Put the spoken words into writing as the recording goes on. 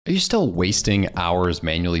Are you still wasting hours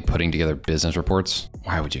manually putting together business reports?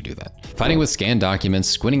 Why would you do that? Fighting with scanned documents,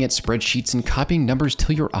 squinting at spreadsheets, and copying numbers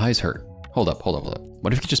till your eyes hurt. Hold up.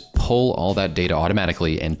 What if you could just pull all that data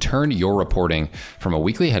automatically and turn your reporting from a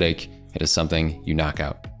weekly headache into something you knock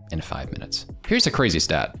out in 5 minutes? Here's a crazy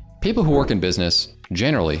stat. People who work in business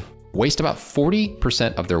generally waste about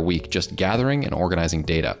 40% of their week just gathering and organizing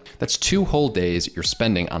data. That's 2 whole days you're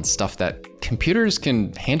spending on stuff that computers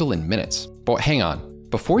can handle in minutes. But hang on.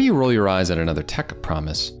 Before you roll your eyes at another tech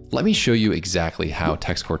promise, let me show you exactly how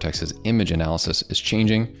TextCortex's image analysis is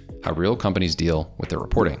changing how real companies deal with their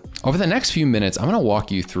reporting. Over the next few minutes, I'm gonna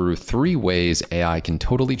walk you through 3 ways AI can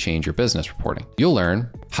totally change your business reporting. You'll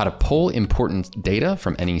learn how to pull important data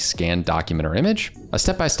from any scanned document or image, a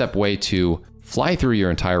step-by-step way to fly through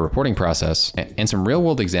your entire reporting process, and some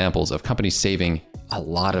real-world examples of companies saving a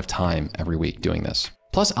lot of time every week doing this.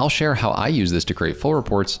 Plus, I'll share how I use this to create full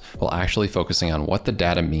reports while actually focusing on what the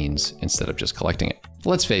data means instead of just collecting it.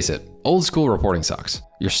 Let's face it, old school reporting sucks.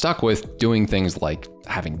 You're stuck with doing things like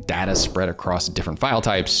having data spread across different file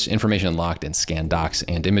types, information locked in scanned docs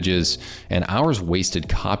and images, and hours wasted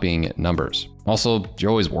copying numbers. Also, you're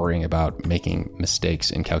always worrying about making mistakes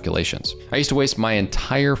in calculations. I used to waste my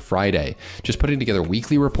entire Friday just putting together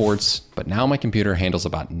weekly reports, but now my computer handles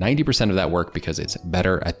about 90% of that work because it's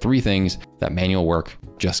better at 3 things that manual work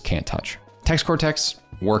just can't touch. TextCortex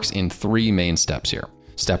works in 3 main steps here.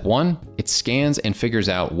 Step 1, it scans and figures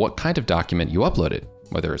out what kind of document you uploaded,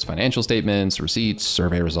 whether it's financial statements, receipts,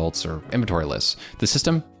 survey results, or inventory lists. The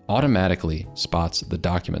system automatically spots the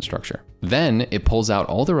document structure. Then it pulls out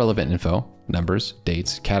all the relevant info, numbers,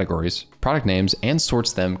 dates, categories, product names, and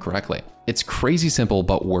sorts them correctly. It's crazy simple,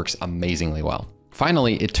 but works amazingly well.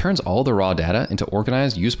 Finally, it turns all the raw data into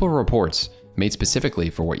organized, useful reports made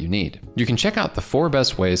specifically for what you need. You can check out the 4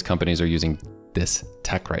 best ways companies are using this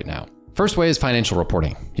tech right now. First way is financial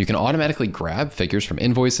reporting. You can automatically grab figures from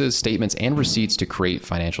invoices, statements, and receipts to create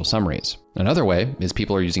financial summaries. Another way is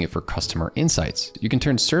people are using it for customer insights. You can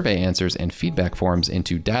turn survey answers and feedback forms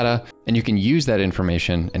into data, and you can use that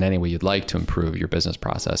information in any way you'd like to improve your business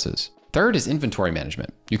processes. Third is inventory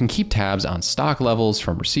management. You can keep tabs on stock levels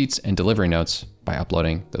from receipts and delivery notes by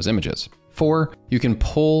uploading those images. 4, you can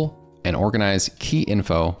pull and organize key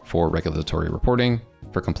info for regulatory reporting,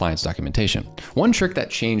 for compliance documentation. One trick that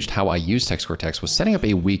changed how I use TextCortex was setting up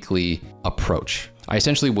a weekly approach. I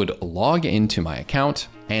essentially would log into my account,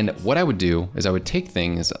 and what I would do is I would take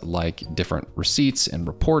things like different receipts and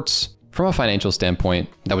reports from a financial standpoint,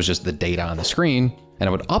 that was just the data on the screen, and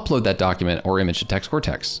I would upload that document or image to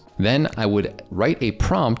TextCortex. Then I would write a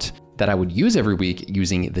prompt that I would use every week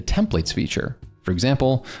using the templates feature. For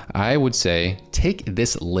example, I would say, take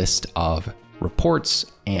this list of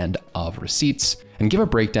reports and of receipts and give a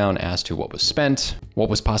breakdown as to what was spent, what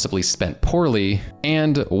was possibly spent poorly,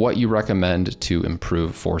 and what you recommend to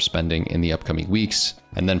improve for spending in the upcoming weeks.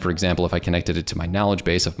 And then, for example, if I connected it to my knowledge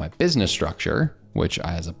base of my business structure, which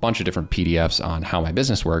has a bunch of different PDFs on how my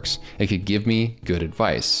business works, it could give me good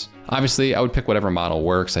advice. Obviously, I would pick whatever model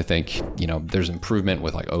works. I think, there's improvement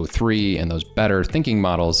with like O3 and those better thinking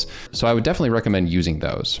models. So I would definitely recommend using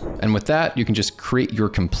those. And with that, you can just create your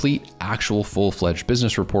complete, actual full-fledged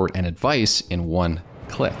business report and advice in one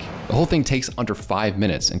click. The whole thing takes under 5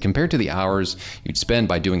 minutes, and compared to the hours you'd spend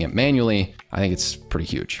by doing it manually, I think it's pretty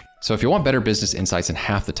huge. So if you want better business insights in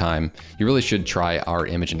half the time, you really should try our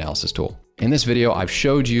image analysis tool. In this video, I've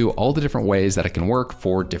showed you all the different ways that it can work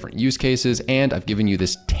for different use cases, and I've given you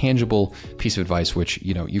this tangible piece of advice, which,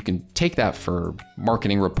 you can take that for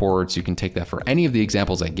marketing reports, you can take that for any of the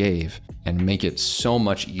examples I gave and make it so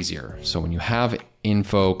much easier. So when you have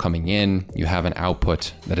info coming in, you have an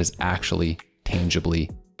output that is actually tangibly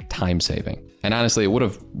time-saving. And honestly, it would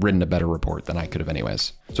have written a better report than I could have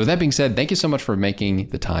anyways. So with that being said, thank you so much for making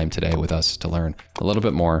the time today with us to learn a little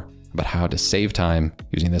bit more about how to save time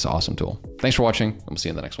using this awesome tool. Thanks for watching, and we'll see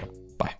you in the next one.